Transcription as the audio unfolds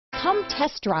Come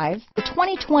test drive the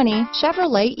 2020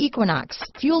 Chevrolet Equinox.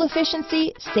 Fuel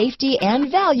efficiency, safety,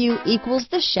 and value equals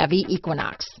the Chevy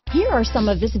Equinox. Here are some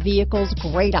of this vehicle's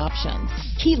great options: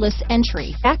 keyless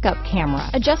entry, backup camera,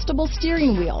 adjustable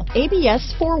steering wheel,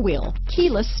 ABS 4-wheel,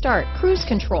 keyless start, cruise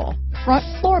control, front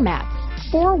floor mats,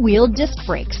 4-wheel disc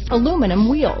brakes, aluminum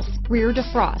wheels, rear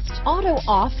defrost,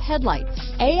 auto-off headlights,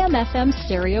 AM/FM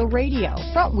stereo radio,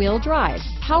 front-wheel drive,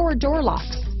 power door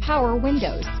locks, power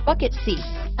windows, bucket seats,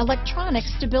 electronic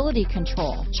stability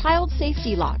control, child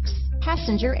safety locks,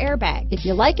 passenger airbag. If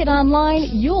you like it online,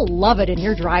 you'll love it in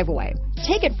your driveway.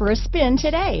 Take it for a spin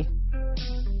today.